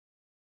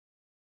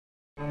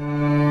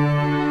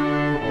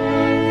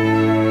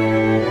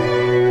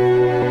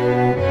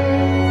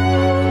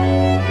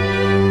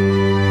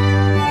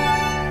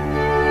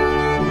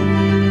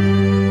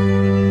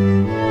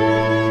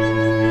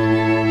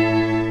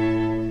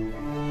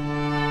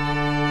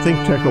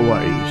ThinkTech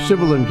Hawaii.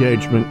 Civil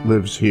engagement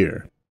lives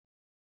here.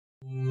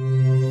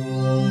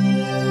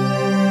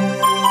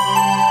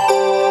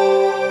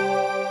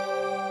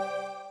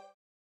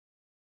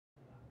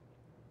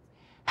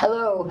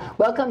 Hello,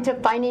 welcome to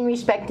Finding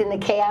Respect in the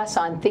Chaos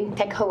on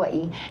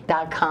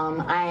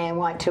ThinkTechHawaii.com. I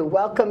want to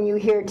welcome you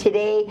here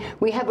today.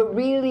 We have a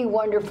really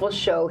wonderful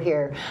show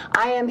here.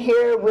 I am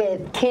here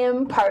with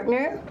Kim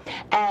Partner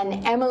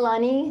and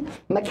Emmalani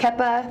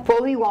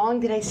Makepa-Foley-Wong.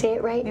 Did I say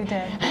it right? You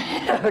did.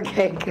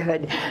 Okay,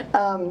 good.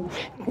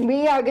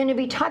 We are going to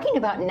be talking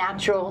about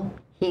natural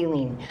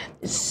healing.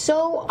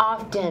 So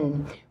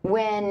often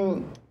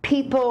when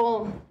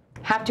people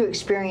have to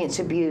experience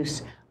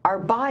abuse, our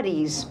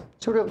bodies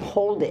sort of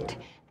hold it,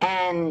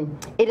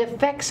 and it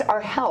affects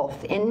our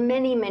health in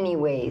many, many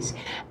ways.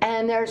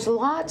 And there's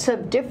lots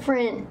of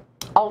different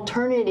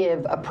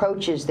alternative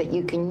approaches that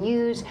you can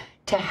use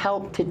to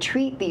help to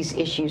treat these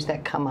issues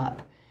that come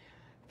up.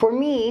 For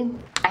me,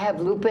 I have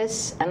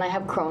lupus and I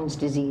have Crohn's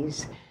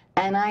disease,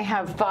 and I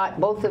have fought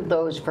both of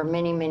those for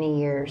many, many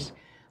years.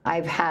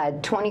 I've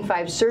had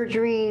 25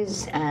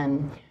 surgeries,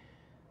 and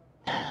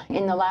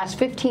in the last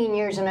 15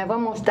 years, and I've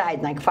almost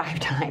died like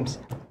 5 times.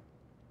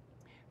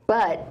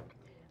 But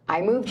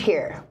I moved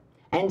here,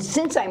 and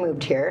since I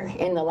moved here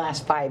in the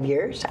last 5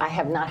 years, I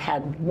have not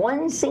had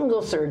one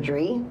single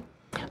surgery.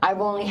 I've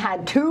only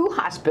had 2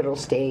 hospital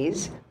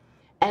stays,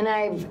 and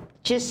I've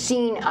just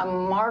seen a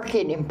marked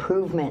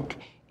improvement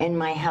in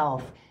my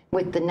health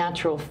with the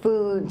natural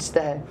foods.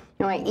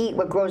 I eat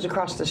what grows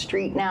across the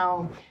street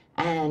now,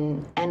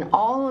 and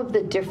all of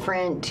the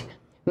different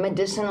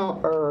medicinal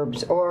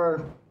herbs,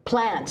 or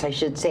plants, I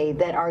should say,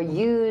 that are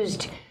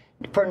used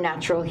for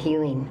natural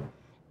healing.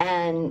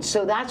 And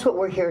so that's what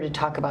we're here to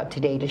talk about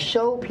today, to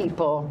show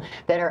people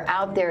that are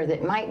out there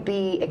that might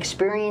be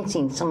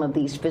experiencing some of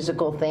these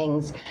physical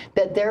things,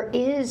 that there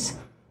is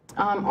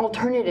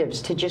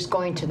alternatives to just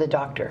going to the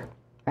doctor,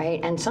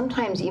 right? And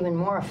sometimes even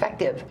more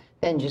effective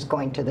than just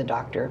going to the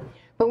doctor.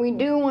 But we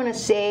do want to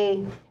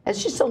say,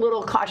 as just a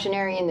little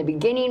cautionary in the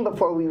beginning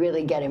before we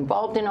really get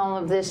involved in all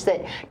of this,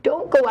 that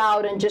don't go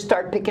out and just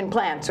start picking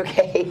plants,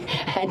 okay,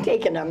 and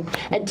taking them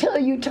until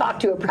you talk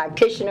to a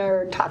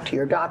practitioner, talk to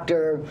your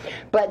doctor.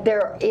 But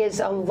there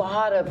is a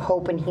lot of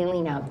hope and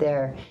healing out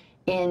there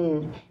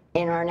in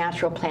our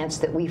natural plants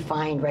that we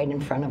find right in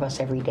front of us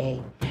every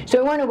day. So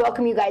I want to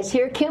welcome you guys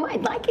here. Kim,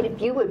 I'd like it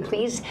if you would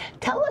please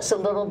tell us a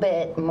little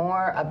bit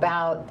more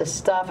about the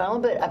stuff, a little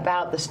bit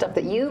about the stuff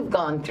that you've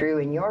gone through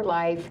in your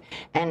life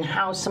and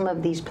how some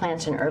of these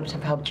plants and herbs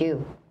have helped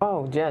you.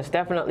 Oh, yes,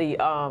 definitely.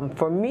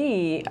 For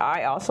me,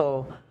 I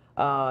also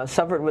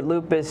suffered with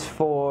lupus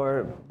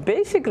for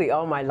basically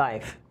all my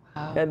life.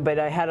 Wow. But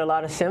I had a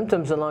lot of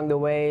symptoms along the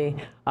way.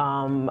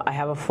 I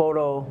have a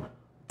photo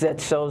that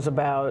shows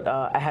about,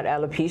 I had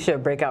alopecia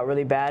break out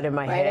really bad in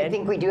my head. I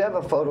think we do have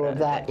a photo of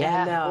that,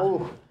 yeah.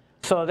 And,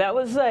 so that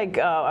was like,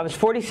 I was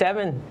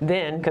 47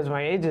 then, because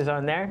my age is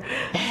on there.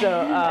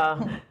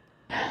 So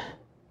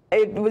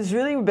it was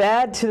really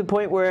bad to the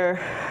point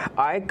where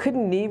I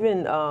couldn't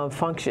even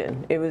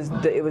function. It was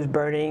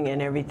burning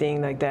and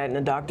everything like that, and the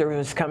doctor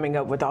was coming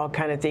up with all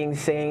kind of things,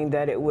 saying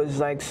that it was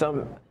like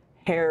some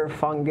hair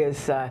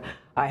fungus.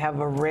 I have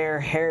a rare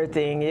hair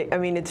thing. I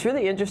mean, it's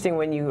really interesting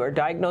when you are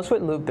diagnosed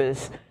with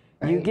lupus,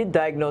 right, you get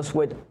diagnosed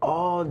with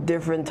all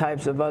different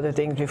types of other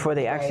things before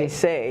they actually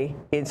say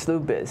it's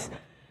lupus.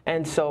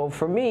 And so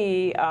for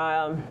me,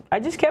 I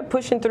just kept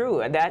pushing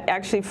through, and that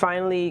actually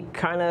finally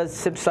kind of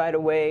subsided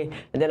away.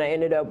 And then I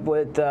ended up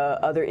with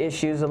other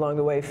issues along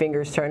the way,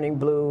 fingers turning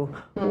blue,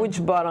 which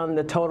brought on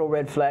the total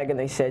red flag, and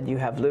they said, you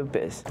have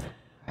lupus.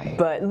 Right.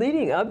 But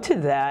leading up to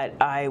that,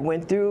 I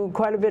went through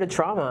quite a bit of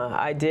trauma.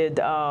 I did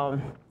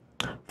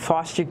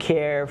foster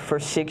care for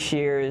 6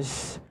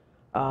 years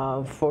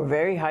for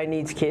very high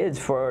needs kids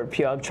for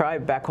Puyallup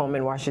tribe back home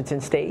in Washington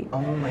State.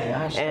 Oh my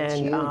gosh, that's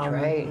huge,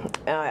 right?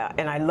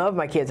 And I love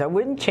my kids. I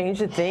wouldn't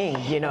change a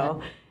thing, you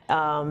know.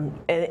 And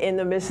in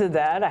the midst of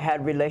that, I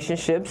had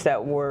relationships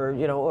that were,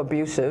 you know,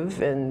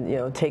 abusive, and, you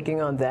know,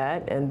 taking on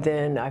that. And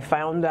then I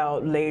found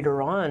out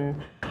later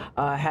on,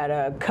 I had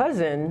a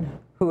cousin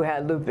who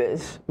had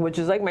lupus, which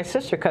is like my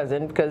sister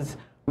cousin, because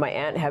my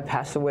aunt had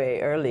passed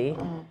away early.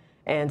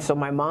 And so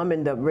my mom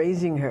ended up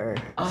raising her.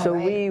 So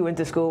we went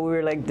to school, we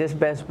were like this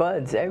best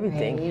buds,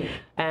 everything. Right.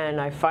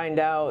 And I find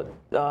out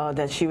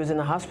that she was in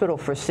the hospital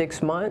for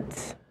 6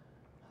 months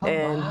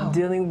and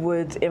dealing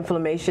with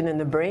inflammation in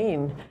the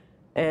brain.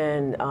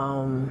 And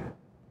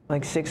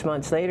like 6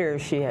 months later,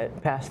 she had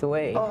passed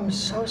away. Oh, I'm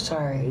so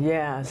sorry.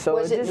 Yeah, so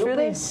was it just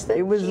lupus really,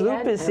 it was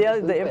lupus, yeah,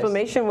 the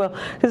inflammation, well,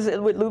 because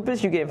with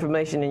lupus, you get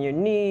inflammation in your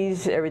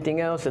knees,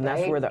 everything else, and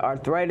that's where the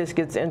arthritis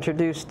gets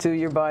introduced to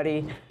your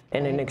body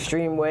in an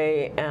extreme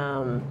way,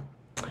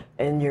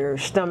 and your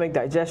stomach,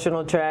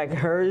 digestional tract.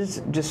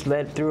 Hers just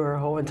led through her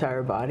whole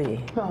entire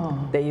body.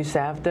 They used to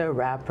have to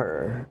wrap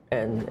her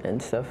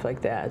and stuff like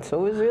that.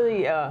 So it was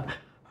really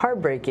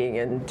heartbreaking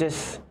and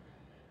just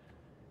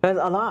a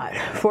lot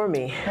for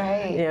me.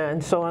 Right. Yeah,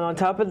 and so on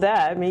top of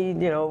that,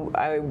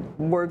 I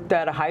worked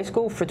at a high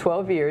school for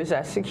 12 years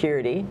as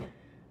security.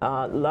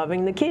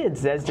 loving the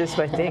kids. That's just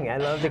my thing. I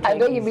love the kids. I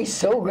bet you'd be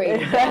so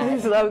great. I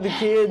just love the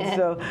kids.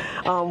 So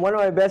one of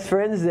my best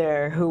friends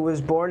there, who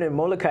was born in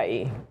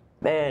Molokai,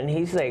 man,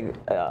 he's like,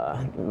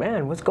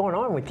 man, what's going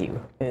on with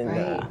you?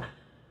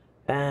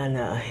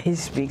 And he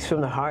speaks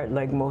from the heart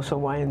like most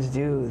Hawaiians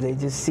do. They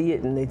just see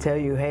it and they tell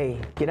you, hey,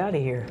 get out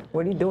of here.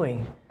 What are you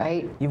doing?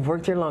 Right. You've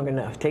worked here long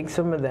enough. Take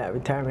some of that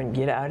retirement.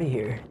 Get out of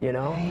here, you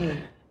know? Right.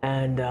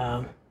 And,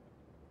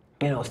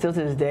 you know, still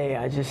to this day,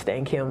 I just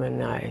thank him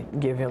and I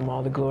give him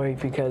all the glory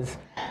because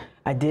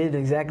I did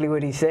exactly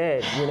what he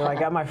said. You know, I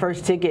got my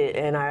first ticket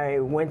and I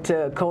went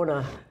to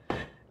Kona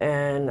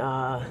and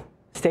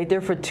stayed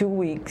there for 2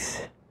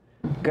 weeks.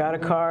 Got a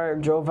car,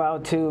 drove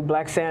out to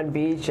Black Sand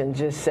Beach and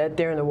just sat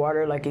there in the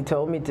water like he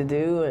told me to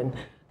do. And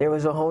there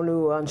was a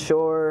honu on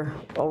shore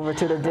over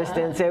to the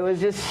distance. It was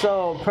just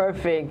so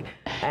perfect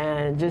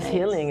and just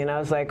healing. And I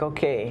was like,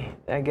 okay,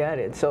 I got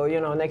it. So,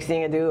 you know, next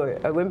thing I do,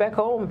 I went back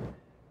home,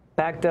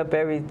 packed up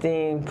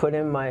everything, put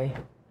in my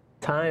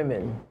time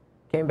and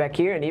came back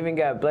here and even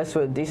got blessed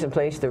with a decent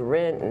place to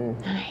rent.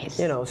 And,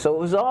 you know, so it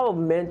was all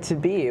meant to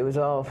be. It was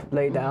all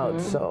laid out.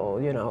 So,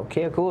 you know,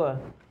 Keakua.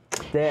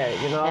 There,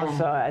 you know,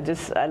 so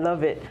I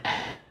love it.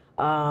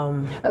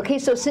 Okay,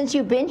 so since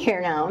you've been here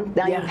now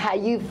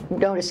you've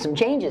noticed some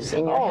changes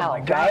in your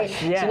health, right?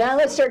 Yes. So now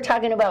let's start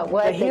talking about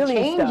what the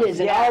changes stuff,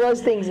 and all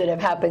those things that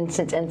have happened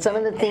since, and some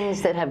of the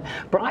things that have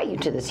brought you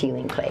to this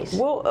healing place.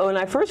 Well, when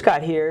I first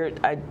got here,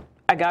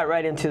 I got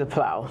right into the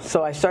plow.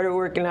 So I started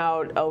working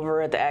out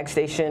over at the ag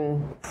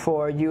station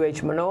for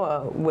UH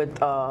Manoa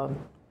with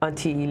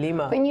Auntie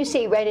Lima. When you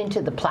say right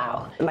into the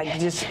plow, like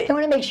just I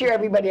want to make sure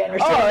everybody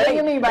understands. What do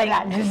you mean by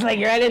that? Just like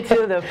right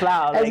into the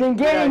plow. As in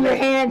getting your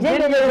hands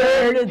into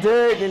the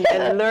dirt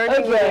and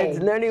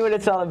learning what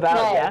it's all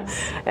about.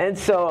 Nice. Yeah. And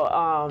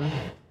so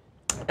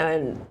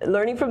and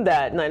learning from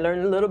that, and I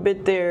learned a little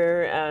bit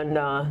there, and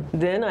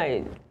then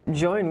I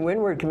joined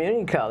Windward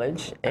Community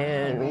College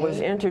and was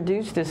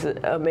introduced to this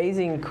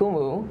amazing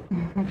kumu,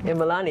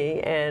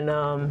 Emmalani,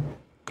 and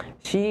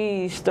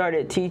she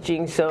started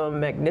teaching some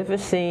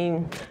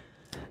magnificent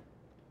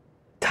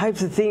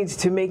types of things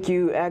to make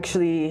you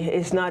actually,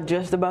 it's not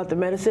just about the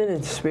medicine,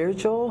 it's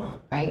spiritual.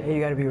 Right. You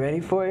got to be ready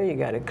for it. You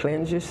got to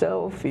cleanse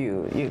yourself.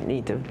 You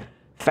need to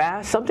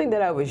fast. Something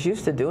that I was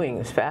used to doing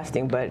was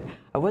fasting, but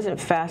I wasn't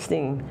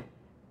fasting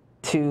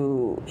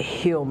to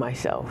heal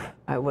myself.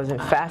 I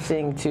wasn't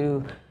fasting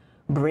to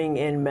bring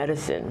in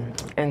medicine.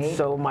 And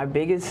so my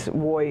biggest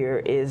warrior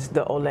is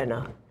the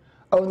Olena.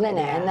 Olena,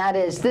 and that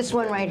is this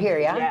one right here,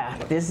 yeah? Yeah,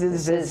 this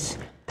is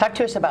talk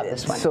to us about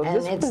this one. So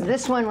and it's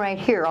this one right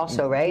here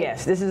also, right?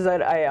 Yes, this is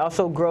that I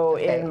also grow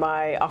in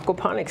my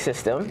aquaponic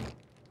system.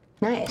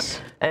 Nice.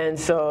 And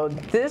so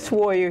this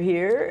warrior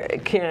here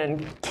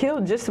can kill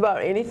just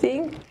about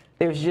anything.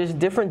 There's just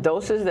different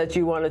doses that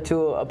you wanted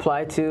to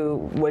apply to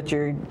what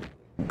you're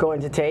going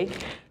to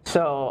take.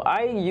 So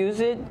I use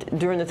it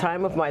during the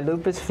time of my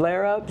lupus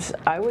flare-ups.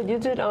 I would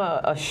use it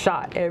a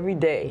shot every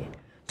day.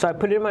 So I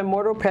put it in my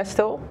mortar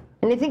pesto.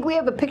 And I think we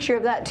have a picture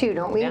of that too,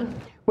 don't we? Yeah.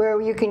 Where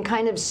you can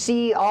kind of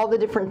see all the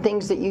different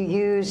things that you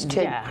use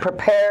to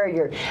prepare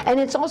your, and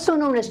it's also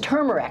known as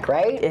turmeric,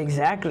 right?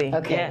 Exactly.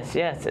 Okay.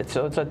 Yes. It's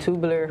a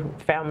tubular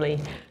family.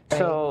 Right.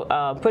 So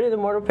put it in the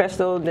mortar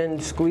pesto, then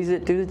squeeze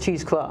it through the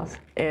cheesecloth,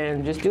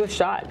 and just do a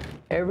shot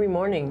every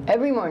morning.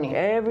 Every morning.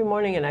 Every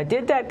morning, and I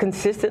did that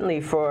consistently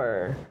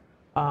for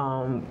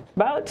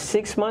about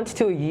 6 months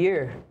to a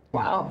year.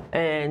 Wow.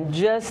 And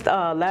just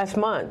last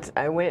month,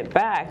 I went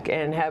back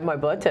and had my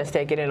blood test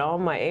taken, and all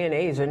my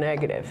ANAs are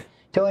negative.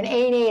 So an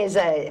ANA is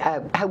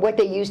what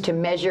they use to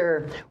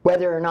measure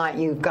whether or not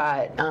you've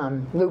got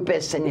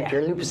lupus, and if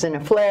your lupus in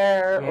a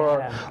flare,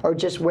 or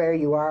just where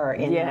you are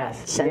in that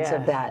sense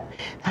of that.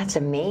 That's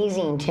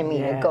amazing to me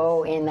to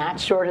go in that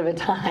short of a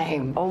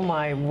time. Oh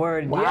my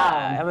word! Wow.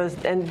 Yeah,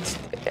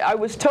 I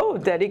was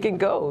told that it can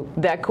go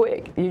that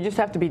quick. You just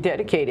have to be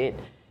dedicated.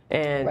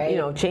 And, you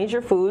know, change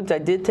your foods. I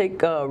did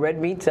take red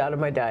meats out of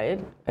my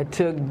diet. I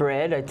took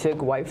bread. I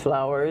took white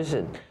flours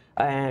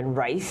and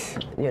rice,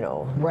 you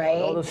know,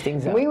 all those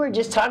things out. We were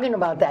just talking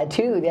about that,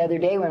 too, the other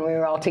day when we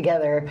were all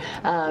together,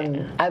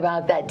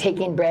 about that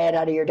taking bread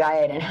out of your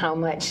diet and how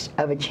much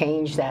of a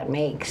change that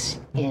makes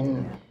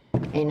in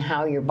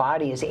how your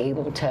body is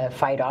able to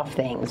fight off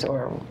things,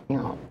 or, you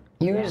know,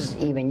 use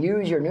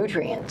your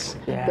nutrients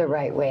the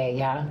right way,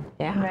 Yeah.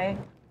 Right.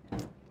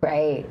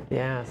 Right.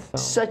 Yeah.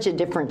 Such a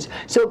difference.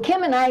 So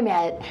Kim and I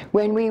met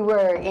when we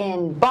were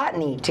in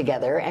botany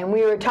together, and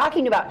we were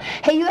talking about,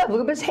 hey, you have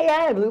lupus? Hey,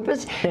 I have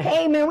lupus.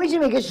 Hey, man, we should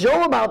make a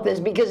show about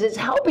this because it's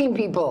helping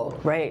people.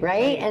 Right.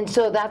 And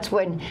so that's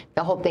when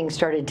the whole thing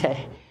started to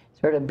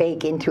sort of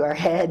bake into our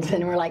heads,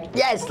 and we're like,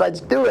 yes,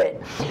 let's do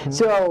it.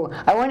 So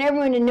I want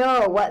everyone to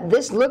know what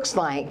this looks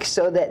like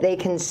so that they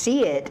can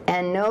see it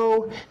and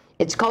know.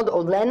 It's called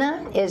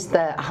Olena, is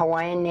the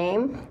Hawaiian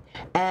name.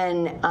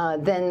 And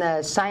then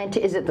is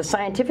it the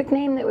scientific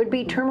name that would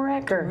be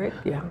turmeric, or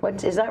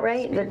is that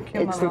right?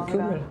 It's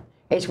curcuma.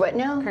 It's what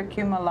now?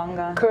 Curcuma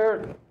longa.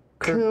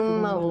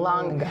 Curcuma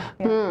longa.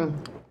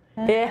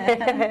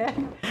 Yeah.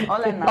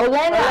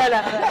 Olena.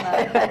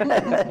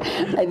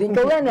 I think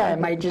Olena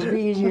might just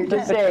be easier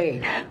to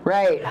say.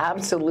 Right,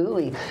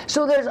 absolutely.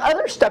 So there's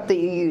other stuff that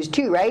you use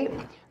too, right?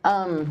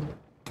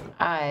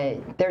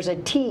 There's a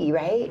tea,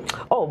 right?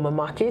 Oh,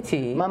 mamake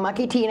tea.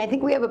 Mamake tea, and I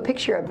think we have a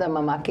picture of the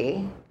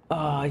mamake.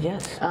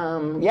 Yes.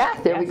 Yeah,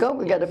 there we go.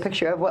 We got a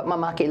picture of what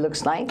mamake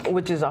looks like.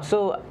 Which is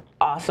also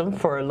awesome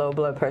for low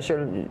blood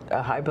pressure,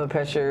 high blood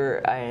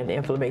pressure, and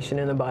inflammation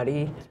in the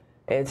body.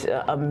 It's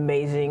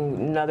amazing.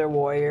 Another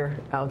warrior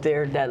out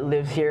there that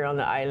lives here on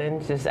the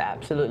island, just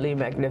absolutely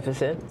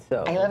magnificent.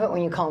 So I love it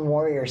when you call them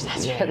warriors.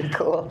 That's really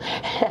cool.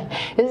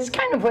 This is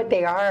kind of what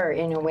they are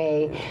in a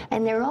way,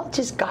 and they're all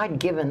just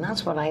God-given.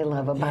 That's what I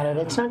love about it.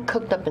 It's not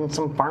cooked up in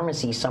some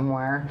pharmacy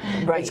somewhere.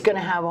 Right. It's going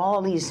to have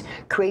all these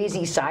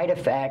crazy side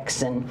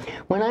effects. And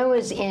when I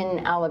was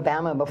in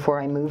Alabama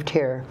before I moved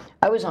here,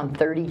 I was on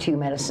 32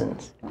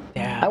 medicines.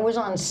 Yeah. I was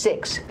on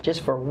 6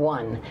 just for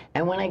one.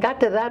 And when I got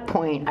to that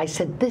point, I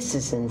said, this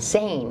is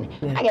insane.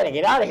 Yeah. I got to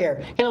get out of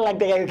here. You know, like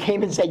the guy who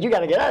came and said, you got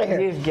to get out of here.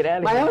 You get out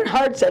of My here. own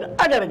heart said,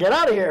 I got to get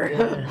out of here.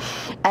 Yeah.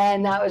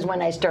 And that was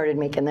when I started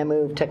making the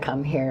move to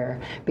come here.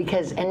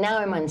 And now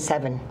I'm on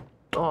 7.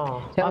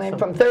 Oh, so I went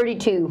from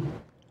 32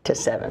 to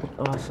 7.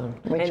 Awesome.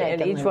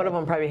 And each one of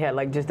them probably had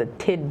like just a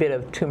tidbit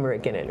of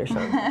turmeric in it or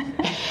something.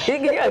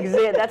 Yeah, 'cause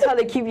that's how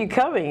they keep you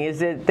coming, is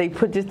that they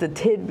put just a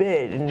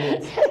tidbit. And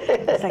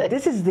it's like,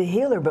 this is the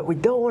healer, but we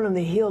don't want them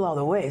to heal all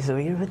the way, so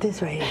we're going to put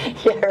this right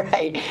here. Yeah,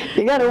 right.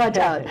 You got to watch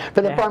out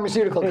for the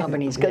pharmaceutical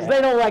companies, because they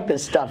don't like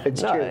this stuff.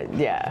 It's true.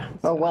 Yeah.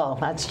 Oh, well,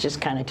 that's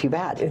just kind of too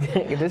bad.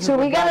 So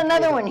we got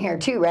another one here,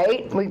 too,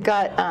 right? We've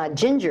got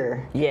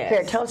ginger. Yes.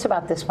 Here, tell us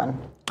about this one.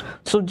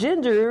 So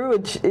ginger,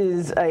 which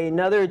is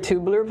another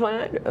tubular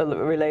plant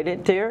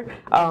related here,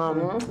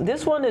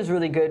 this one is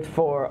really good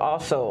for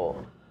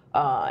also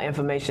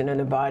inflammation in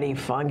the body,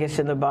 fungus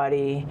in the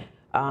body.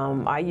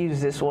 I use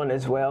this one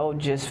as well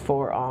just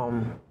for,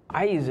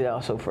 I use it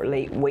also for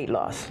weight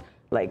loss.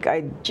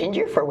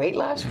 Ginger for weight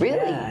loss?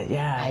 Really?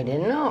 Yeah. I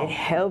didn't know. It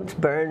helps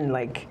burn,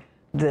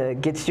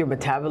 gets your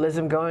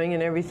metabolism going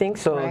and everything.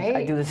 So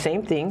I do the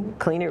same thing,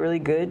 clean it really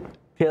good,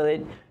 peel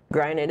it,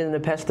 grind it in the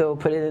pesto,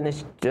 put it in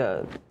this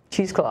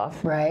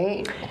cheesecloth.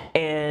 Right.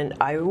 And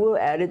I will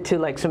add it to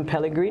like some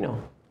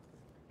Pellegrino.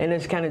 And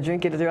just kind of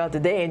drink it throughout the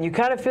day. And you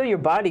kind of feel your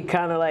body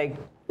kind of like,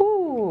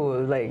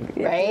 ooh,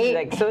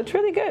 right. So it's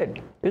really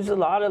good. There's a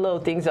lot of little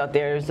things out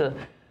there. There's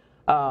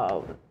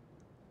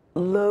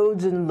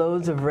loads and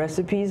loads of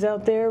recipes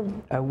out there.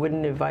 I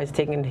wouldn't advise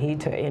taking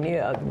heed to any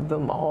of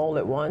them all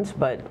at once,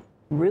 but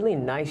really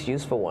nice,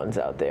 useful ones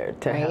out there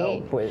to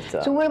help with.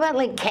 So what about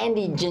like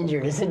candied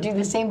ginger? Does it do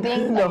the same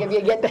thing? No. Like if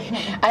you get the,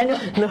 I know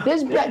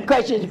this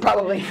question is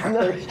probably for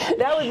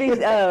that would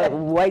be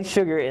white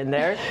sugar in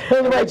there.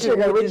 White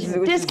sugar, which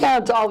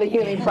discounts all the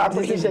healing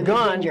properties of the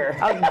ginger.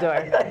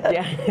 Outdoor.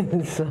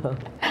 Yeah. So.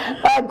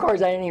 Of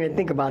course, I didn't even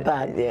think about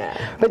that. Yeah.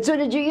 But so,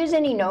 did you use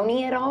any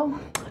noni at all?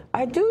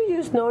 I do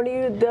use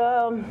noni.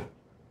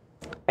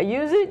 I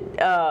use it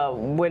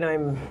when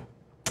I'm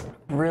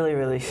really,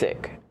 really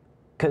sick.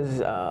 Because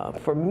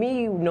for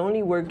me,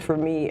 noni worked for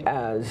me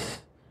as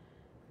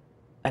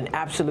an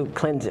absolute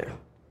cleanser.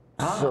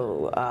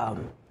 So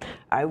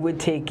I would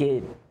take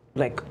it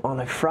like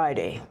on a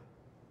Friday,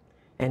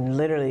 and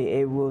literally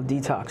it will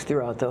detox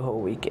throughout the whole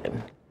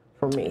weekend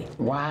for me.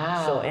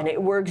 Wow. So, and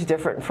it works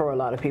different for a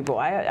lot of people.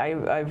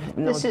 I've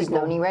known This is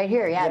noni right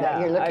here,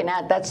 that you're looking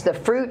at. That's the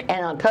fruit,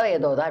 and I'll tell you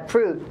though, that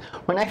fruit,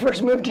 when I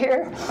first moved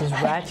here, it's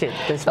ratchet.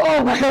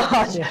 Oh my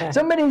gosh. Yeah.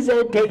 Somebody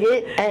said take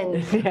it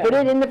and put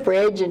it in the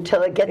fridge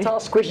until it gets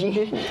all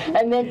squishy,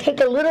 and then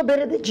take a little bit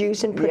of the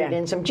juice and put it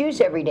in some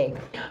juice every day.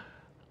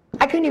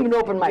 I couldn't even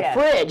open my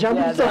fridge. I'm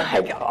just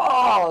like,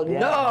 oh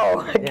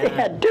no, I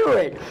can't do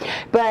it.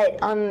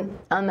 But on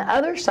the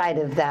other side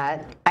of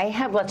that, I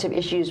have lots of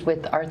issues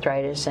with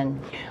arthritis and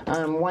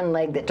one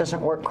leg that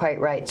doesn't work quite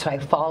right, so I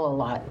fall a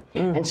lot.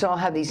 And so I'll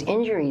have these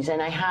injuries.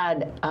 And I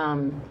had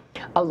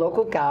a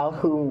local gal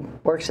who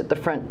works at the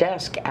front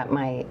desk at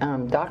my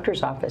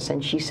doctor's office,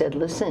 and she said,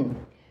 listen,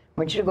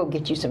 I want you to go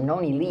get you some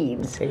noni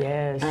leaves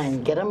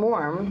and get them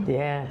warm,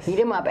 heat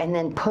them up, and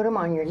then put them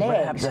on your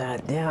legs.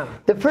 Wrap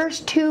that, The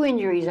first 2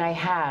 injuries I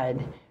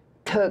had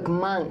took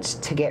months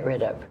to get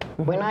rid of.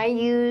 When I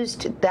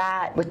used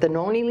that with the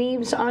noni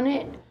leaves on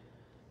it,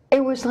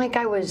 it was like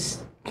I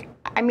was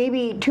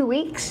maybe 2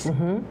 weeks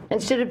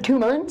instead of 2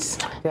 months,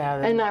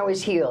 and I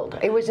was healed.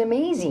 It was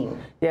amazing.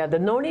 Yeah, the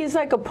noni is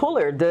like a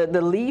puller.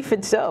 The leaf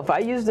itself, I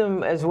use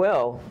them as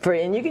well.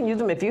 And you can use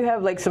them if you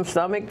have like some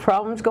stomach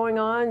problems going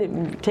on.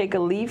 You take a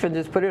leaf and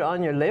just put it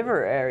on your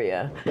liver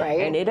area,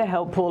 and it'll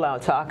help pull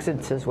out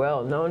toxins as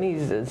well. Noni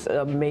is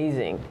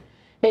amazing.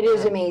 It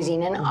is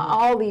amazing, and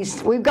all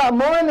these, we've got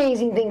more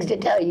amazing things to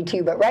tell you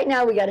too, but right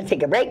now we got to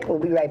take a break. We'll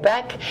be right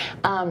back.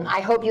 I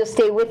hope you'll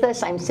stay with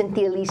us. I'm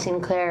Cynthia Lee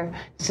Sinclair.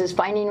 This is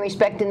Finding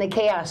Respect in the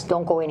Chaos.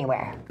 Don't go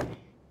anywhere.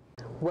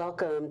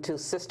 Welcome to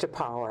Sister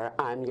Power.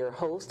 I'm your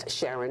host,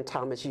 Sharon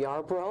Thomas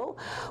Yarbrough,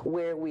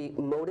 where we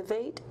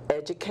motivate,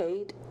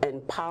 educate,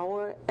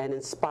 empower, and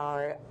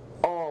inspire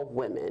all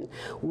women.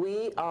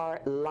 We are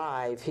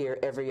live here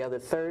every other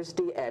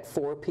Thursday at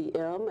 4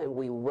 p.m. and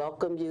we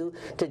welcome you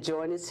to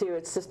join us here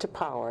at Sister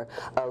Power.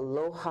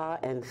 Aloha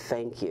and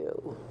thank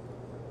you.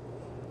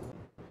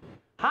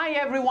 Hi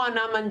everyone,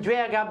 I'm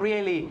Andrea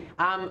Gabrieli.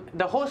 I'm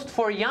the host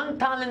for Young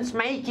Talents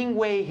Making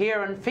Way here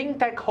on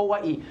ThinkTech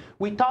Hawaii.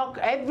 We talk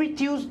every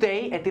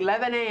Tuesday at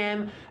 11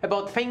 a.m.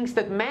 about things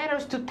that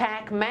matters to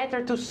tech,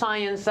 matter to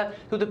science,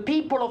 to the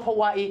people of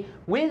Hawaii,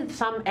 with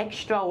some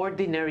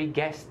extraordinary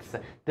guests,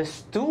 the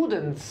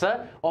students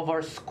of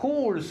our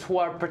schools who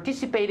are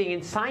participating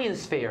in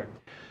Science Fair.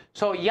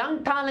 So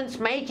Young Talents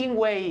Making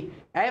Way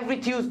every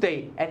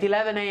Tuesday at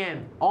 11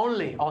 a.m.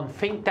 only on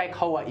ThinkTech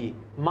Hawaii.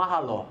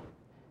 Mahalo.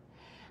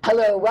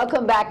 Hello,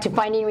 welcome back to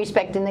Finding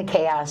Respect in the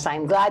Chaos.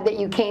 I'm glad that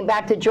you came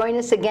back to join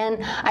us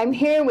again. I'm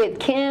here with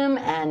Kim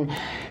and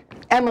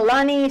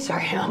Emmalani.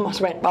 Sorry, I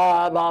almost went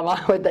blah, blah,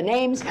 blah with the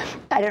names.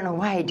 I don't know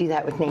why I do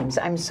that with names.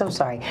 I'm so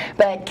sorry.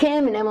 But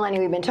Kim and Emmalani,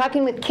 we've been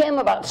talking with Kim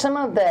about some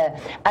of the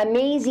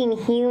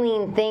amazing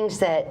healing things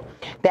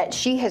that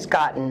she has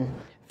gotten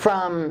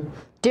from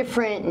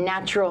different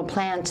natural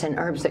plants and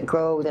herbs that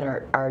grow that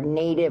are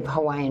native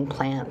Hawaiian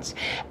plants.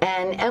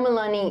 And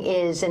Emmalani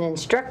is an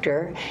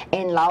instructor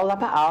in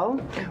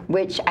lapa'au,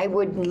 which I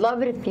would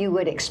love it if you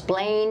would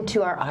explain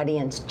to our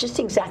audience just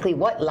exactly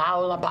what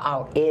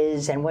lapa'au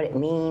is and what it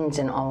means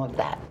and all of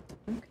that.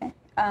 Okay.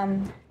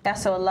 Yeah,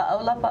 so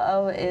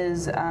lapa'au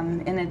is,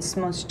 in its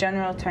most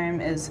general term,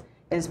 is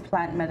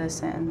plant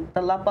medicine.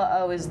 The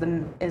lapa'au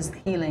is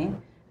healing,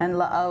 and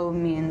la'au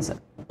means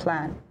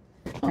plant.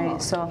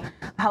 Right. So,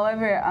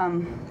 however,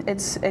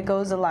 it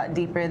goes a lot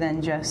deeper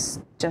than just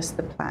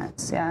the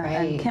plants. Yeah. Right.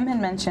 And Kim had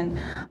mentioned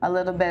a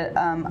little bit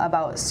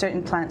about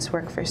certain plants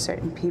work for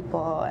certain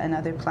people, and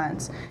other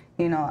plants,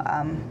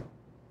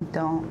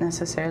 don't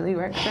necessarily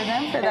work for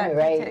them for that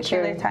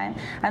particular time.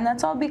 And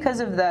that's all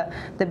because of the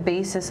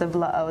basis of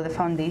la'au. The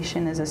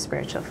foundation is a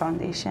spiritual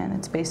foundation.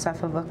 It's based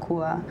off of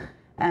akua.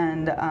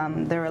 And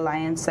the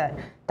reliance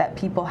that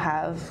people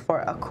have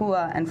for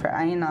akua and for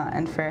aina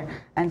and for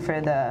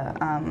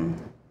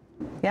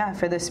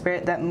the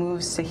spirit that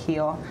moves to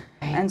heal.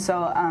 And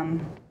so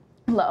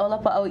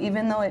lapa'au,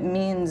 even though it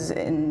means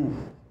in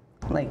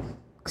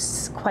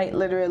quite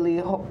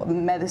literally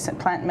medicine,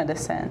 plant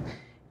medicine,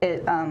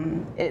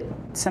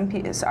 some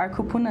people, our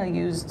kupuna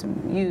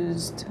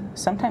used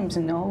sometimes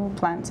no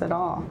plants at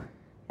all.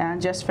 Yeah,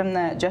 just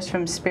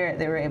from spirit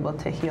they were able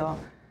to heal.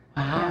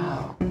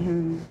 Wow. Yeah.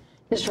 Mm-hmm.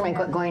 Just from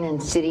going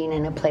and sitting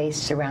in a place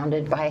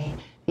surrounded by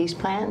these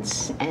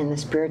plants and the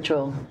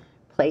spiritual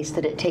place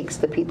that it takes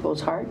the people's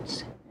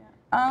hearts?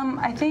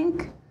 I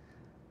think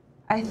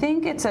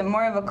it's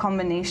more of a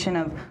combination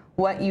of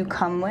what you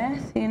come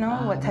with,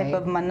 what type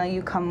of mana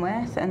you come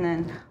with, and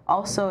then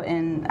also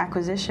in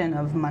acquisition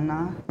of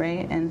mana,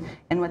 right, and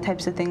what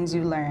types of things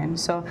you learn.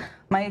 So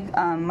my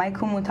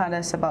kumu taught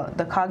us about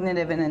the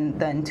cognitive and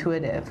the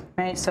intuitive,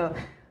 right? So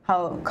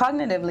how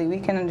cognitively we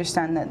can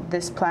understand that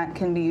this plant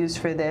can be used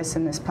for this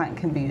and this plant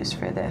can be used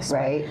for this.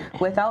 Right. But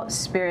without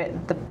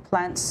spirit, the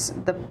plants,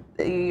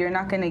 you're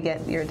not going to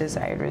get your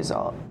desired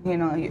result.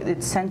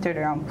 It's centered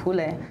around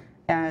pule,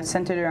 it's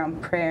centered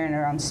around prayer and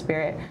around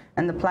spirit.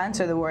 And the plants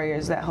are the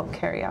warriors that help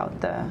carry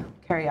out the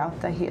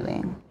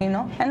healing. And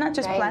not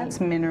just plants,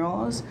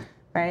 minerals,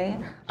 right?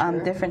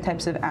 Sure. Different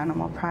types of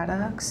animal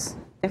products,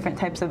 different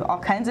types of all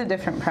kinds of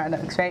different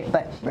products, right?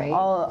 But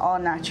all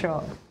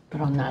natural. But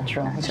all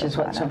natural, which is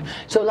what.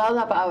 So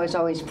lapa'au is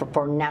always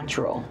for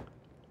natural,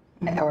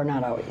 or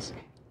not always.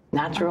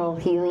 Natural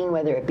healing,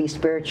 whether it be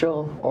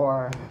spiritual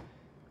or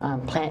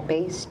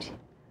plant-based.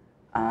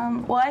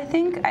 Well, I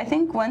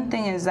think one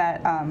thing is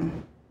that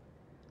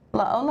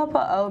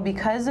lapa'au,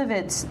 because of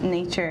its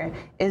nature,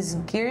 is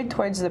geared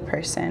towards the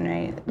person,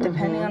 right?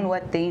 Depending on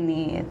what they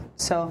need.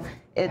 So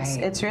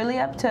it's really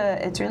up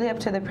to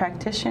the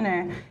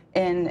practitioner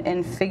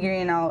in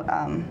figuring out,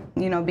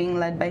 being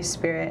led by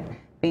spirit,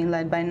 being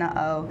led by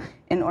na'au,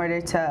 in order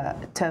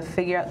to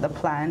figure out the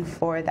plan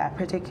for that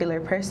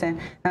particular person.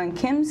 Now in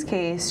Kim's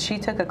case, she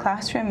took a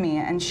class from me,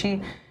 and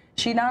she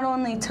not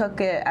only took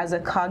it as a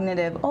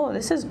cognitive, oh,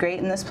 this is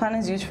great, and this plan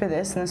is used for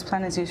this, and this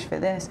plan is used for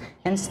this.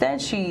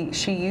 Instead,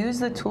 she used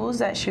the tools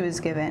that she was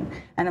given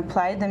and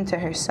applied them to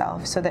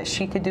herself so that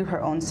she could do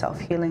her own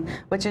self-healing,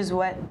 which is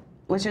what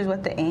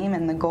the aim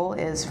and the goal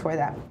is for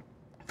that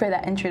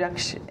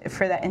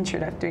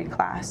introductory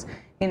class,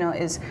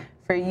 is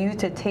for you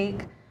to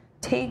take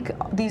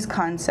these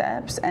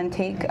concepts and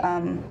take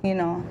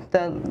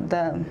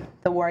the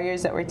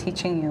warriors that we're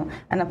teaching you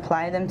and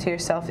apply them to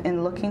yourself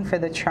in looking for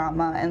the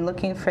trauma and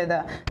looking for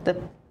the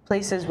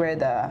places where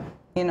that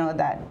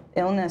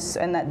illness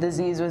and that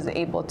disease was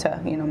able to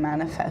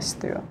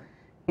manifest through.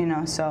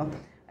 So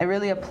I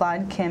really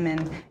applaud Kim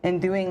in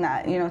doing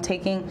that,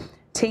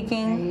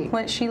 taking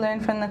what she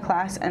learned from the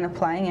class and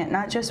applying it,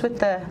 not just with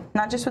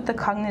the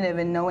cognitive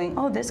and knowing,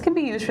 oh, this can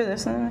be used for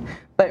this,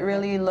 but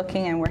really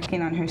looking and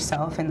working on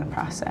herself in the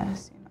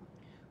process.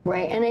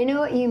 Right, and I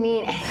know what you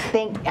mean.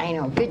 I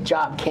know. Good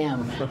job,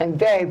 Kim. I'm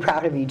very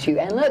proud of you too.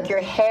 And look,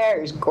 your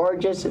hair is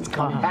gorgeous. It's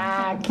come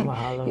back.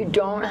 You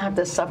don't have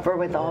to suffer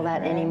with all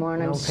that anymore,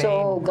 and I'm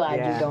so glad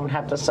you don't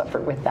have to suffer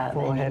with that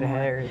anymore. Head of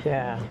hair,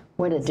 yeah.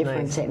 What a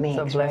difference it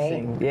makes, it's a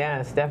blessing. right?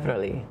 Yes,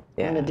 definitely.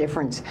 Yeah. What a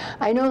difference.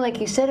 I know,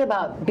 like you said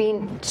about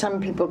some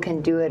people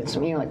can do it.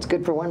 It's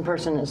good for one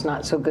person. It's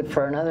not so good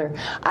for another.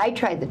 I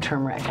tried the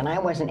turmeric, and I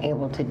wasn't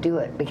able to do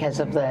it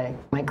because of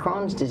my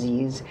Crohn's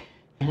disease.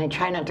 And I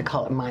try not to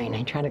call it mine.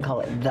 I try to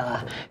call it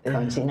the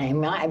Crohn's disease.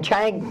 I'm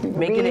trying to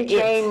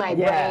retrain my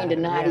brain to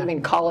not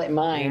even call it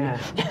mine.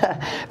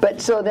 Yeah.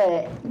 But so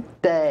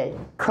the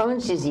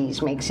Crohn's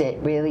disease makes it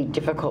really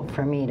difficult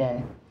for me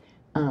to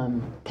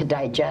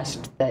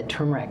digest the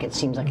turmeric. It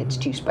seems like it's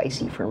too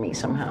spicy for me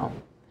somehow.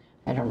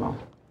 I don't know.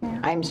 Yeah.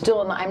 I'm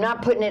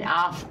not putting it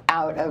out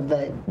of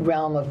the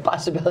realm of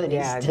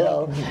possibilities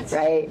still,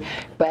 right?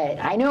 But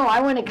I know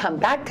I want to come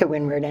back to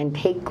Windward and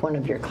take one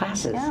of your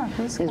classes. Yeah,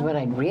 is what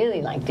I'd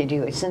really like to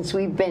do. Since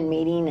we've been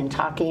meeting and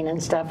talking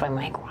and stuff, I'm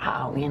like,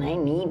 wow, man, I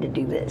need to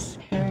do this.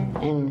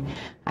 And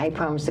I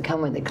promise to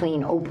come with a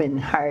clean, open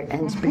heart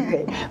and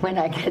spirit when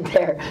I get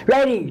there,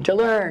 ready to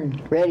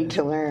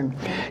learn.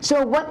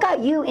 So what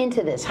got you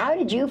into this? How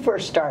did you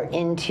first start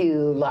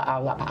into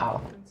lapa'au?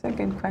 That's a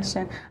good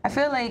question. I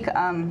feel like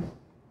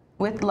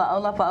with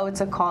lapa'au, it's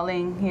a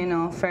calling,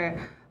 for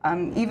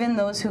even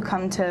those who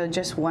come to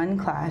just one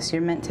class.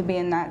 You're meant to be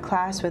in that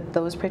class with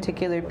those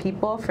particular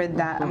people for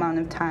that amount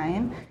of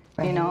time,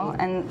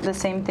 and the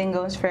same thing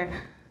goes for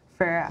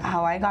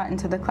how I got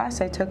into the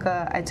class. I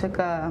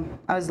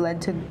was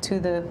led to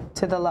the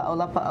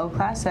lapa'au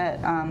class at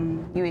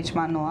UH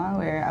Manoa,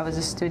 where I was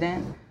a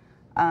student.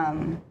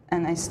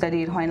 And I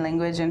studied Hawaiian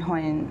language and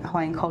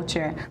Hawaiian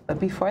culture. But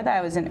before that,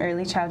 I was in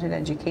early childhood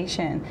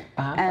education.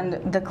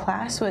 And the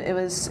class, it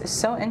was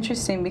so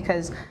interesting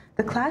because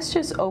the class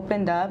just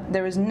opened up.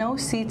 There was no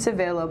seats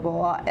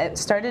available. It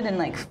started in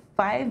like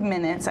 5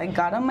 minutes. I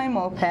got on my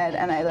moped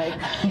and I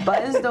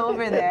buzzed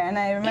over there. And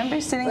I remember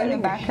sitting in the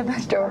back of the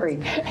story.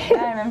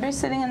 Yeah, I remember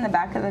sitting in the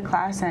back of the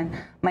class, and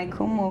my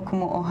kumu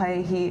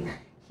ohai, he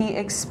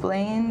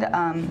explained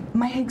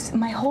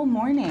my whole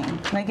morning.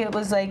 Like, it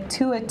was like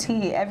to a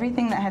T,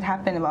 everything that had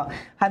happened about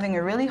having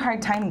a really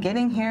hard time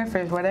getting here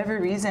for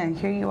whatever reason.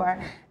 Here you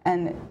are,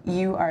 and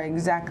you are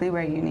exactly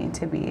where you need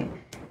to be,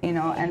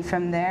 And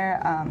from there,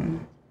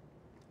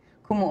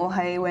 kumu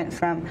ohai went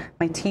from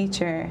my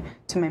teacher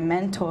to my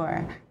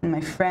mentor and my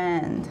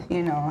friend,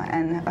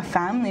 and a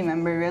family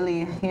member,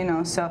 really,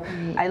 So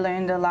I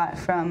learned a lot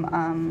from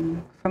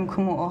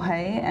kumu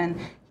ohai, and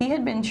he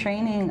had been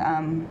training.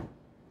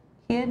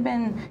 He had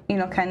been,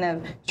 kind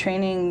of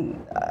training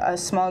a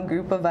small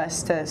group of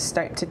us to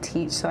start to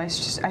teach. So I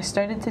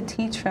started to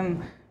teach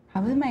from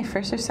probably my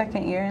first or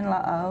second year in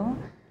la'au,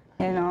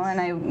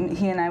 and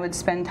he and I would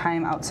spend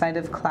time outside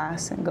of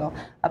class and go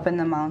up in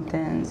the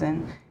mountains.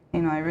 And,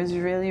 I was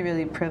really,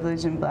 really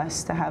privileged and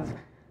blessed to have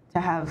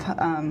had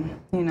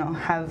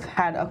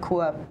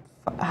Akua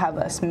have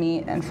us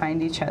meet and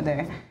find each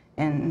other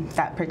in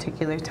that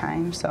particular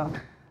time. So,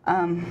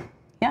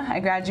 yeah, I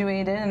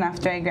graduated, and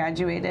after I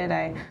graduated,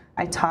 I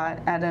taught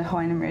at a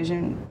Hawaiian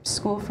immersion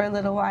school for a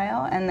little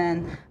while, and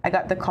then I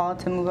got the call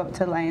to move up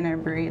to Lion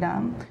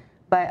Arboretum.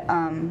 But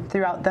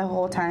throughout the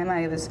whole time,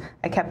 I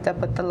kept up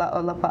with the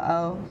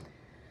lapa'au,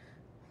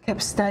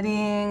 kept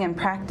studying and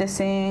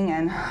practicing,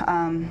 and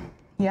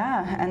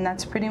and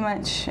that's pretty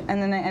much. And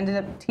then I ended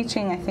up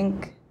teaching. I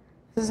think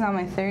this is now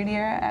my 3rd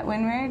year at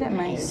Windward, and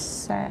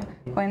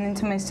going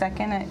into my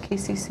 2nd at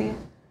KCC.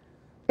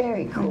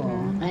 Very cool.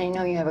 And I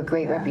know you have a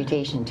great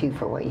reputation too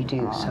for what you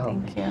do. So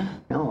thank you.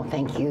 No,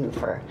 thank you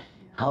for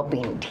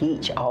helping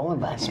teach all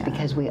of us,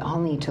 because we all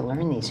need to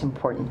learn these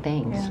important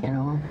things,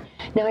 Now,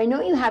 I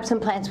know you have some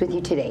plants with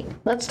you today.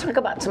 Let's talk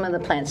about some of the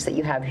plants that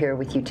you have here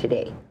with you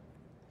today.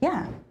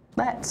 Yeah,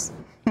 let's.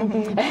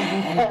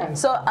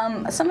 So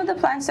some of the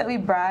plants that we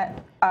brought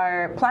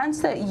are plants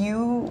that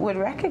you would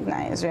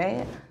recognize,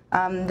 right?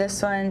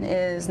 This one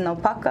is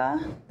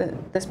naupaka.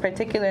 This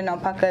particular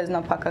naupaka is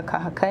naupaka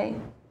kahakai.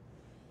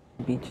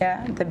 Beach.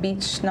 Yeah, the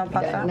beach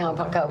naupaka.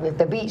 Naupaka with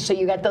the beach. So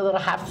you got the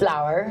little half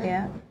flower.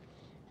 Yeah.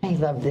 I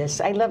love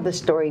this. I love the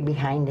story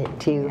behind it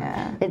too.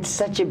 Yeah. It's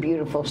such a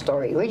beautiful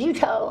story. Would you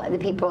tell the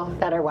people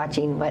that are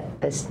watching what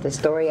the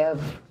story of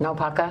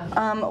naupaka?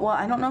 Well,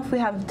 I don't know if we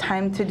have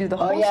time to do the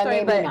whole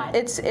story, but not.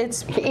 It's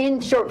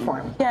in short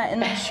form. Yeah, in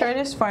the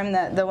shortest form,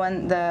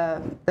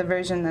 the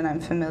version that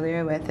I'm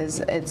familiar with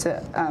is it's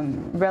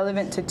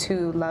relevant to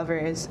 2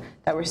 lovers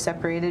that were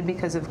separated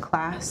because of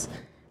class,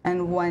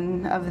 and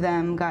one of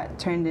them got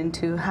turned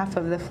into half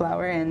of the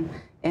flower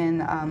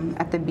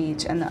at the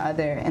beach, and the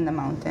other in the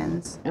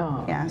mountains.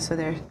 Oh. Yeah, so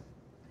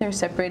they're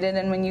separated,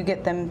 and when you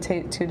get them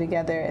two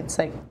together, it's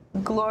like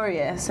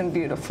glorious and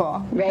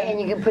beautiful. Right, and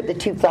you can put the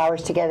 2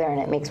 flowers together, and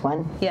it makes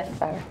one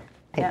flower.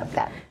 I love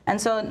that. And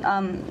so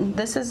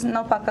this is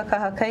naupaka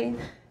kahakai,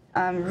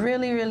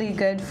 really, really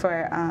good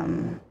for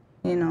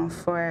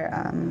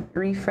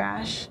reef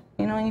rash.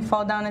 When you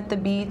fall down at the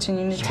beach and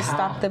you need to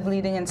stop the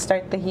bleeding and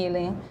start the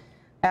healing.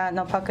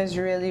 Naupaka is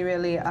really,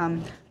 really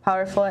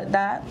powerful at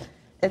that.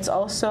 It's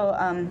also,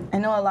 I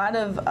know a lot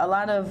of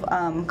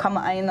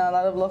kama'aina, a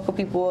lot of local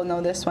people will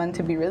know this one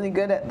to be really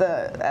good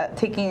at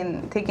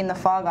taking the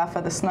fog out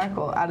of the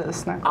snorkel.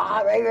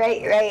 Ah,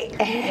 right.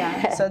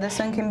 Yeah, so this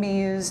one can be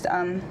used,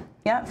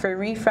 for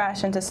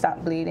refresh and to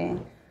stop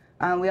bleeding.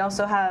 We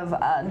also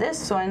have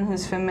this one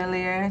who's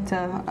familiar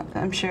to,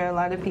 I'm sure, a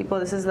lot of people.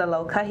 This is the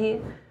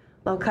laukahi.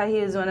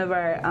 Laukahi is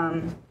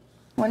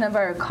one of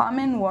our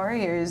common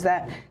warriors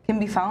that can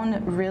be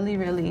found really,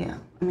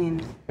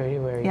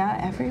 everywhere. Yeah,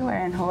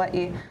 everywhere in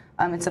Hawaii.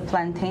 It's a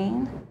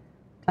plantain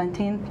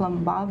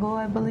plumbago,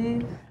 I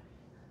believe.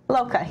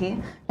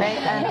 Laukahi, right?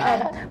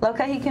 And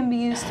laukahi can be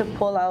used to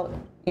pull out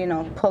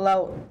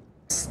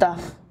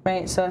stuff,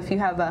 right? So if you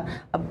have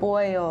a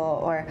boil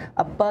or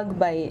a bug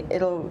bite,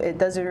 it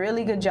does a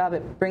really good job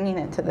at bringing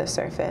it to the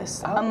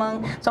surface.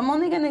 Oh. So I'm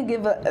only going to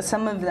give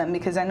some of them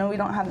because I know we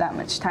don't have that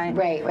much time.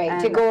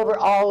 Right, to go over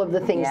all of the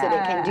things that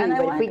it can do.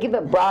 But if we give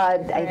a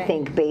broad, I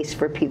think, base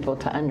for people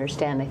to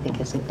understand, I think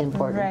is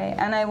important. Right,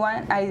 and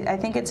I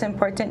think it's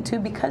important too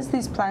because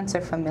these plants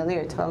are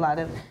familiar to a lot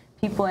of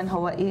people in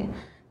Hawaii.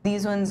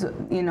 These ones,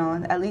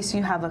 at least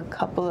you have a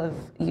couple of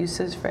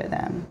uses for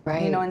them.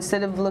 Right.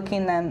 Instead of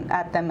looking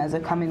at them as a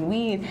common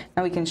weed,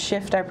 now we can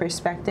shift our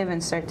perspective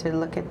and start to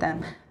look at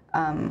them,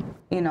 at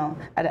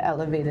an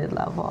elevated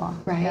level.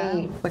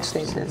 Right. Which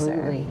they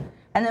deserve.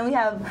 And then we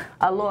have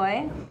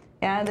aloe.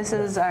 Yeah, this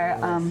is our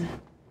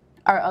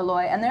aloe,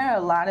 and there are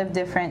a lot of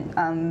different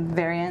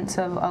variants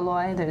of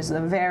aloe. There's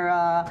the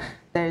Vera.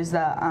 There's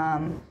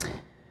the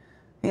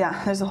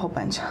there's a whole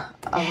bunch.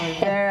 Aloe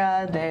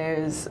vera.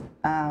 There's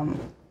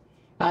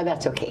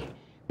that's okay.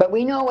 But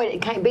we know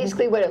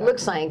basically what it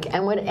looks like,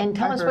 and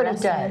tell us what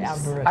it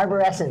does.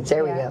 Arborescence.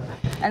 There we go.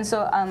 And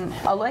so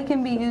aloe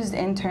can be used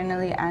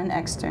internally and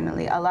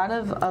externally. A lot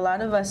of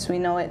us, we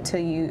know it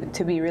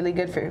to be really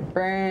good for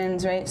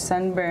burns, right?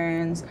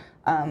 Sunburns.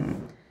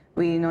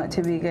 We know it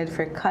to be good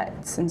for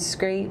cuts and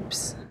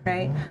scrapes,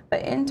 right?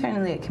 But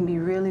internally, it can be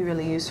really,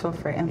 really useful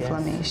for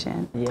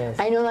inflammation. Yes.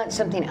 I know that's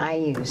something I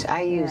use.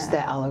 I use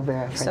the aloe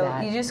vera for that.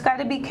 So you just got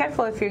to be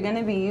careful if you're going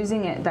to be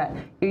using it that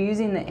you're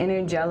using the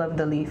inner gel of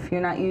the leaf. You're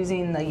not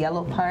using the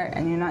yellow part,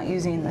 and you're not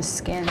using the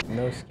skin.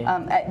 No skin.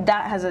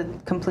 That has a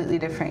completely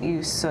different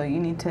use. So you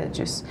need to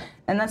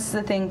and that's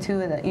the thing too,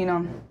 that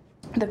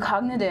the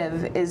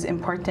cognitive is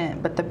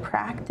important, but the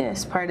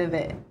practice part of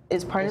it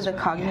is part of the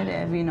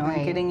cognitive,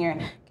 and getting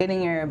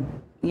your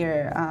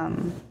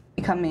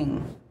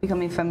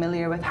becoming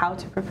familiar with how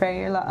to prepare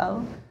your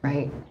la'au.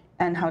 Right.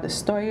 And how to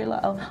store your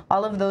la'au.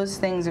 All of those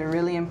things are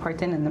really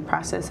important in the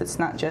process. It's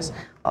not just,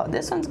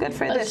 this one's good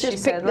for this. Let's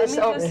just pick this.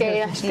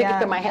 Okay, let's pick it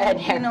to my head.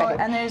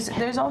 And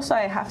there's also,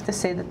 I have to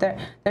say that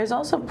there's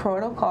also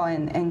protocol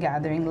in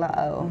gathering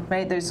la'au,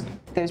 right? There's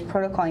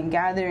protocol in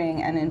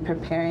gathering and in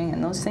preparing,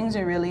 and those things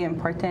are really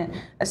important,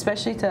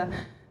 especially to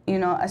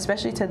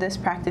this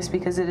practice,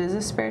 because it is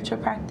a spiritual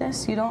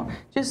practice. You don't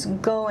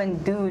just go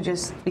and do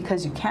just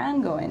because you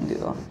can go and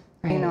do.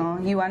 Right.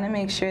 You want to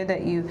make sure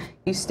that you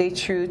stay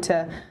true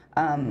to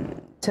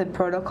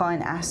protocol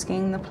and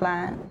asking the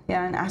plant,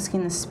 and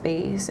asking the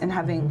space, and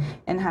having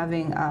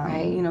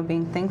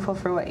being thankful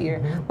for what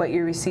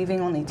you're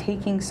receiving, only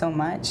taking so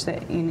much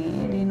that you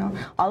need.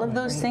 All of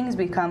those things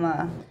become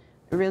a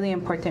really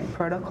important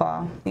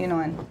protocol.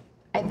 And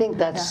I think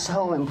that's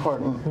so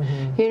important.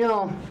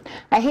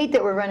 I hate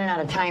that we're running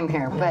out of time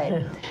here,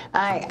 but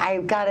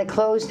I've got to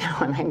close now,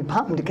 and I'm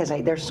bummed because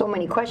there's so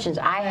many questions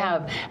I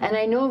have, and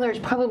I know there's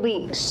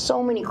probably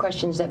so many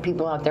questions that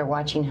people out there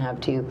watching have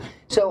too.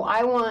 So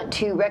I want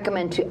to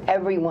recommend to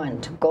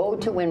everyone to go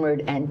to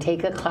Windward and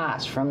take a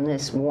class from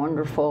this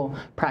wonderful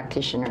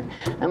practitioner.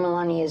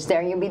 Emmalani is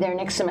there. You'll be there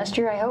next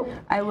semester, I hope?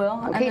 I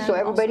will. Okay, so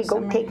everybody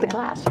go take the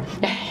class.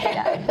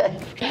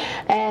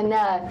 And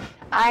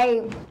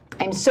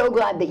I'm so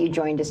glad that you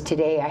joined us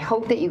today. I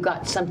hope that you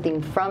got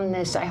something from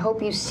this. I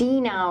hope you see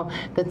now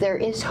that there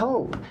is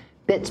hope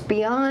that's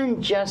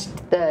beyond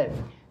just the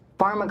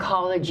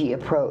pharmacology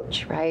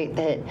approach, right?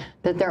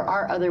 That there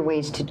are other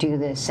ways to do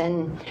this.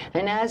 And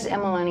as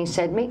Emmalani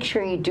said, make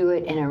sure you do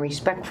it in a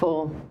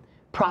respectful,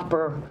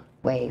 proper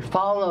way.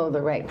 Follow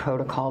the right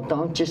protocol.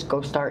 Don't just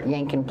go start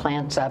yanking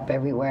plants up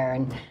everywhere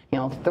and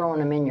throwing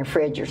them in your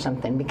fridge or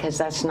something, because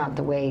that's not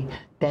the way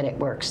that it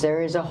works.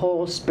 There is a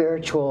whole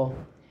spiritual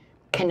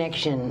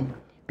connection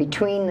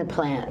between the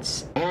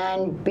plants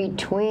and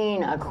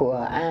between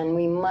akua, and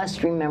we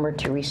must remember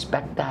to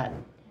respect that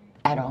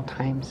at all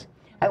times.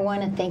 I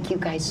want to thank you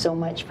guys so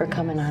much for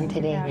coming on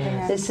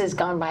today. This has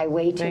gone by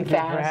way too fast. Thank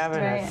you for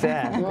having us.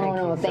 Yeah.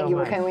 Thank you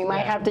for coming. We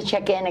might have to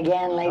check in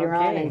again later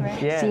on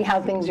and see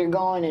how things are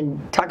going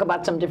and talk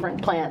about some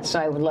different plants. So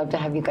I would love to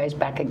have you guys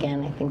back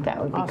again. I think that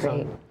would be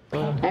great.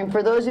 And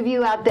for those of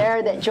you out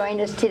there that joined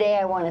us today,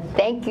 I want to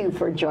thank you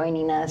for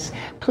joining us.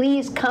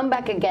 Please come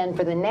back again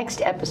for the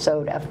next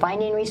episode of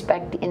Finding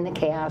Respect in the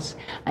Chaos.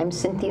 I'm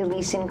Cynthia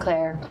Lee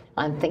Sinclair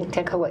on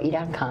ThinkTech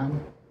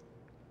Hawaii.com.